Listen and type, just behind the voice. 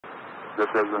This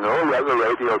is the NOAA Weather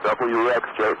Radio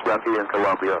WXJ20 in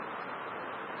Columbia,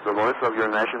 the voice of your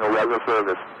National Weather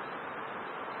Service.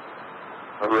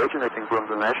 Originating from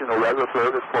the National Weather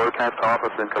Service Forecast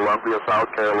Office in Columbia, South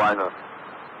Carolina.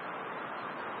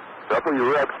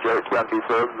 WXJ20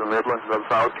 serves the Midlands of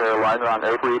South Carolina on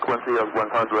a frequency of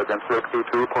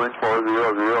 162.400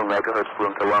 MHz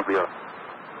from Columbia.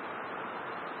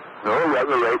 NOAA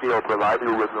Weather Radio provides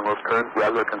you with the most current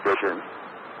weather conditions,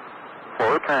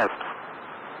 forecasts,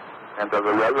 and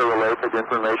other weather-related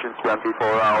information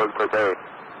 24 hours per day.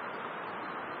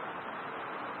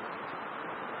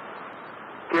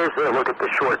 Here's a look at the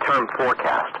short-term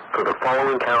forecast for the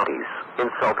following counties in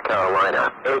South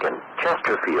Carolina: Aiken,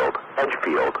 Chesterfield,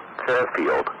 Edgefield,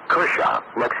 Fairfield, Kershaw,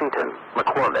 Lexington,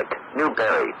 McCormick,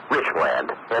 Newberry,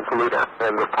 Richland, and Saluda,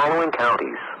 and the following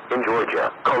counties in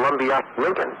Georgia: Columbia,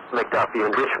 Lincoln, McDuffie,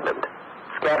 and Richmond.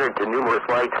 Scattered to numerous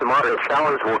light to moderate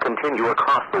showers will continue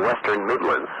across the western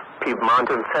Midlands, Piedmont,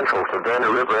 and central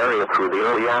Savannah River area through the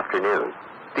early afternoon.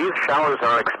 These showers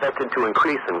are expected to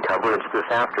increase in coverage this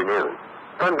afternoon.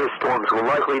 Thunderstorms will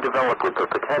likely develop with the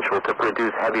potential to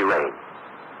produce heavy rain.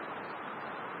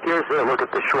 Here's a look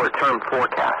at the short-term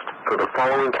forecast for the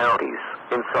following counties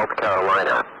in South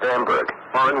Carolina: Bamberg,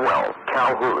 Barnwell,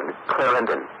 Calhoun,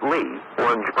 Clarendon, Lee,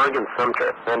 Orangeburg, and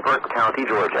Sumter, and Burke County,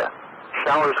 Georgia.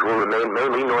 Showers will remain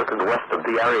mainly north and west of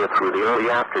the area through the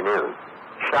early afternoon.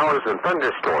 Showers and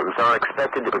thunderstorms are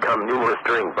expected to become numerous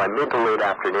during by mid to late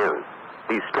afternoon.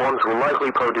 These storms will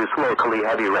likely produce locally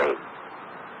heavy rain.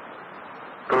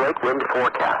 The lake wind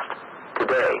forecast.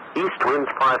 Today, east winds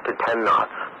 5 to 10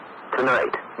 knots.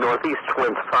 Tonight, northeast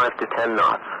winds 5 to 10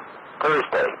 knots.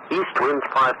 Thursday, east winds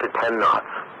 5 to 10 knots.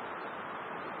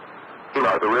 Here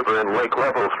are the river and lake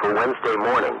levels for Wednesday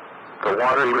morning. The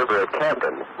Watery River at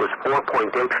Camden was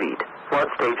 4.8 feet. Flood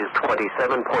stage is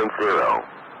 27.0.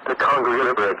 The Congaree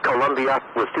River at Columbia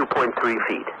was 2.3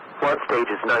 feet. Flood stage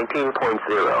is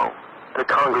 19.0. The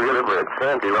Congaree River at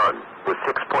Sandy Run was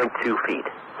 6.2 feet.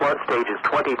 Flood stage is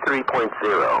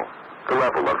 23.0. The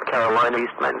level of Carolina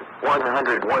Eastman,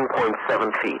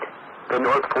 101.7 feet. The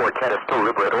North Fork Edistal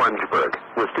River at Orangeburg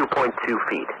was 2.2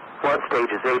 feet. Flood stage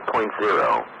is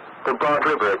 8.0. The Broad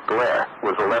River at Blair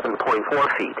was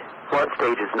 11.4 feet. Flood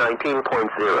stage is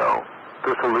 19.0.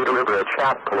 The Saluda River at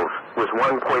Chapels was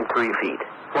 1.3 feet.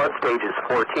 Flood stage is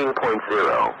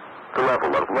 14.0. The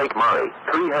level of Lake Murray,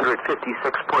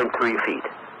 356.3 feet.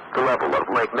 The level of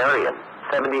Lake Marion,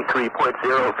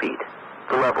 73.0 feet.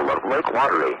 The level of Lake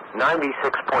Wateree,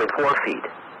 96.4 feet.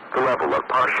 The level of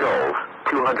Parr Shoals,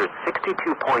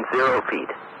 262.0 feet.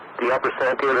 The Upper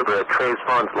Santee River at Tres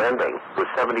Fonds Landing was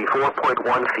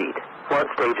 74.1 feet. Flood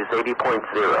stage is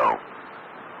 80.0.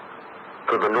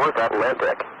 For the North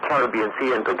Atlantic, Caribbean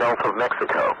Sea, and the Gulf of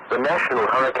Mexico, the National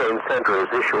Hurricane Center is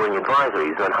issuing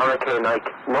advisories on Hurricane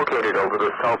Ike, located over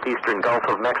the southeastern Gulf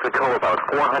of Mexico about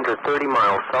 430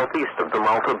 miles southeast of the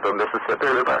mouth of the Mississippi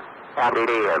River. At 8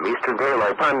 a.m. Eastern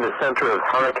Daylight Time, the center of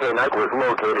Hurricane Ike was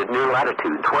located near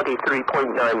latitude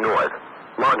 23.9 north,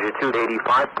 longitude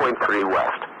 85.3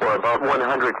 west, or about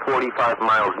 145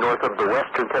 miles north of the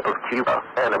western tip of Cuba,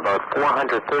 and about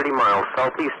 430 miles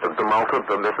southeast of the mouth of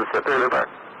the Mississippi River.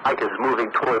 Ike is moving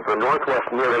toward the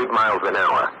northwest near 8 miles an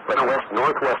hour, but a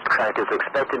west-northwest track is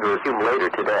expected to resume later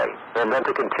today, and then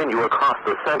to continue across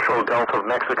the central Gulf of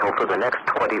Mexico for the next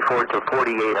 24 to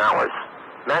 48 hours.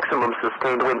 Maximum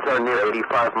sustained winds are near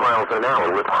 85 miles an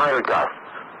hour with higher gusts.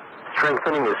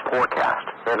 Strengthening is forecast,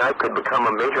 and Ike could become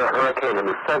a major hurricane in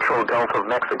the central Gulf of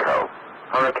Mexico.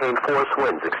 Hurricane force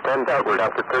winds extend outward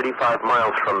up to 35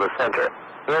 miles from the center,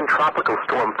 and tropical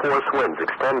storm force winds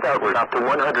extend outward up to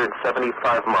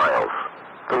 175 miles.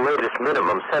 The latest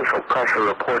minimum central pressure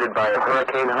reported by a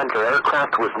Hurricane Hunter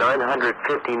aircraft was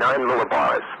 959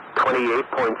 millibars,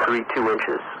 28.32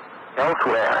 inches.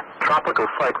 Elsewhere, tropical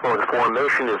cyclone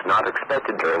formation is not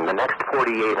expected during the next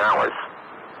 48 hours.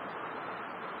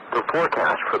 The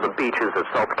forecast for the beaches of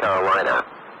South Carolina.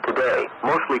 Today,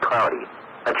 mostly cloudy.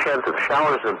 A chance of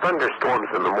showers and thunderstorms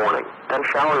in the morning, then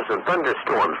showers and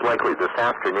thunderstorms likely this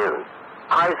afternoon.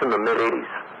 Highs in the mid-80s.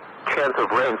 Chance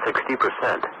of rain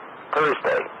 60%.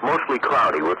 Thursday, mostly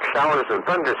cloudy with showers and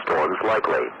thunderstorms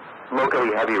likely.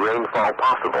 Locally heavy rainfall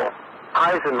possible.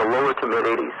 Highs in the lower to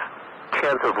mid-80s.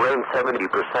 Chance of rain 70%.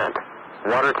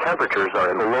 Water temperatures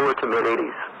are in the lower to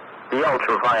mid-80s. The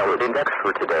ultraviolet index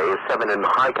for today is 7 in the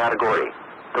high category.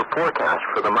 The forecast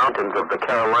for the mountains of the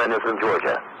Carolinas and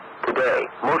Georgia. Today,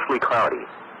 mostly cloudy.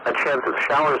 A chance of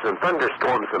showers and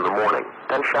thunderstorms in the morning,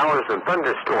 then showers and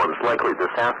thunderstorms likely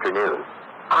this afternoon.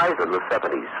 Highs in the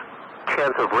 70s.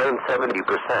 Chance of rain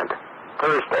 70%.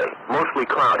 Thursday, mostly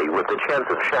cloudy with a chance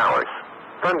of showers.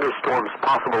 Thunderstorms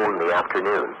possible in the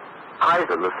afternoon. Highs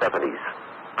in the 70s.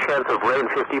 Chance of rain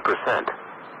 50%.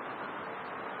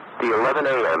 The 11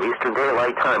 a.m. Eastern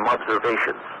Daylight Time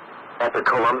observations. At the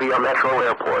Columbia Metro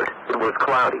Airport, it was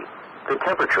cloudy. The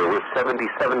temperature was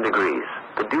 77 degrees,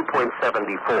 the dew point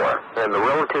 74, and the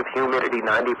relative humidity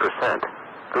 90%.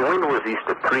 The wind was east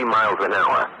at 3 miles an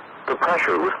hour. The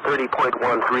pressure was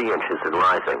 30.13 inches and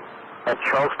rising. At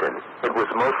Charleston, it was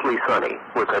mostly sunny,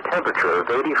 with a temperature of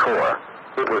 84.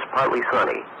 It was partly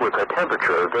sunny, with a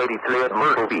temperature of 83 at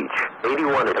Myrtle Beach,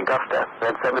 81 at Augusta,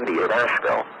 and 70 at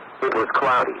Asheville. It was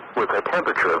cloudy, with a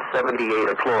temperature of 78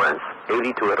 at Florence,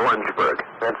 82 at Orangeburg,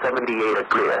 and 78 at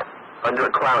Greer. Under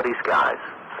cloudy skies,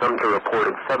 Sumter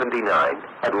reported 79,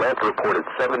 Atlanta reported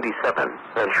 77,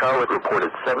 and Charlotte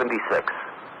reported 76.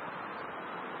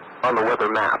 On the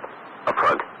weather map, a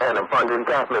front and abundant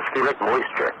atmospheric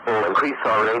moisture will increase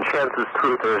our rain chances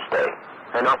through Thursday.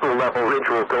 An upper-level ridge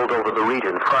will build over the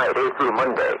region Friday through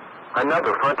Monday.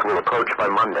 Another front will approach by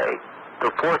Monday.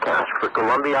 The forecast for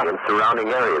Columbia and surrounding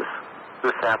areas.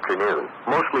 This afternoon,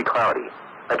 mostly cloudy.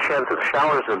 A chance of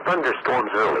showers and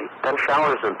thunderstorms early, then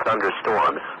showers and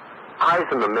thunderstorms.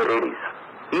 Highs in the mid-80s.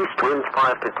 East winds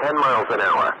 5 to 10 miles an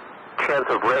hour. Chance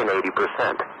of rain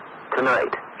 80%.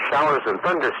 Tonight, showers and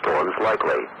thunderstorms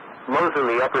likely. Lows in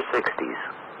the upper 60s.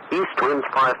 East winds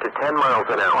 5 to 10 miles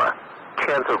an hour.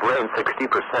 Chance of rain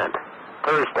 60%.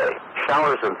 Thursday,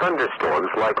 showers and thunderstorms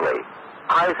likely.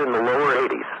 Highs in the lower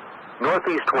 80s.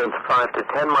 Northeast winds 5 to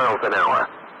 10 miles an hour.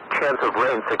 Chance of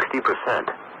rain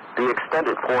 60%. The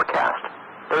extended forecast.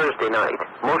 Thursday night,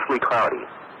 mostly cloudy.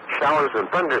 Showers and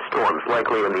thunderstorms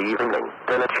likely in the evening,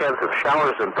 then a chance of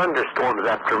showers and thunderstorms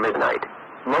after midnight.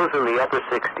 Lows in the upper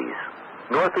 60s.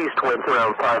 Northeast winds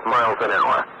around 5 miles an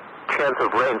hour. Chance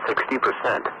of rain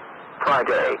 60%.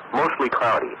 Friday, mostly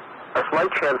cloudy. A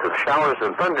slight chance of showers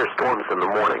and thunderstorms in the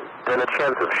morning, then a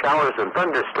chance of showers and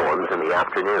thunderstorms in the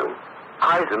afternoon.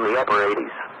 Highs in the upper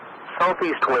 80s.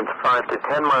 Southeast winds 5 to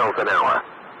 10 miles an hour.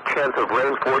 Chance of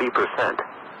rain 40%.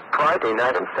 Friday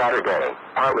night and Saturday,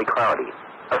 partly cloudy.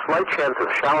 A slight chance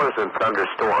of showers and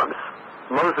thunderstorms.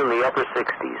 Lows in the upper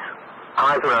 60s.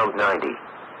 Highs around 90.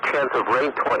 Chance of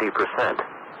rain 20%.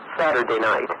 Saturday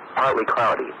night, partly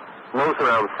cloudy. Lows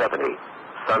around 70.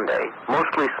 Sunday,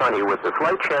 mostly sunny with a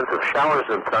slight chance of showers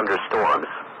and thunderstorms.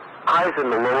 Highs in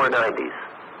the lower 90s.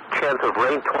 Chance of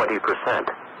rain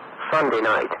 20%. Sunday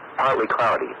night, partly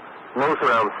cloudy. Lows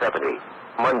around 70.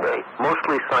 Monday,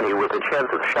 mostly sunny with a chance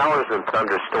of showers and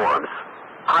thunderstorms.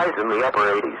 Highs in the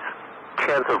upper 80s.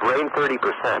 Chance of rain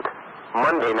 30%.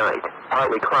 Monday night,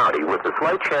 partly cloudy with a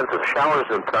slight chance of showers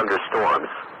and thunderstorms.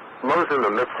 Lows in the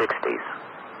mid-60s.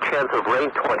 Chance of rain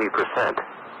 20%.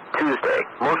 Tuesday,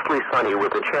 mostly sunny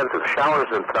with a chance of showers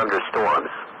and thunderstorms.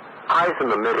 Highs in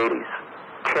the mid-80s.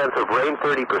 Chance of rain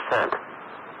 30%.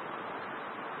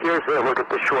 Here's a look at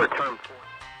the short-term forecast.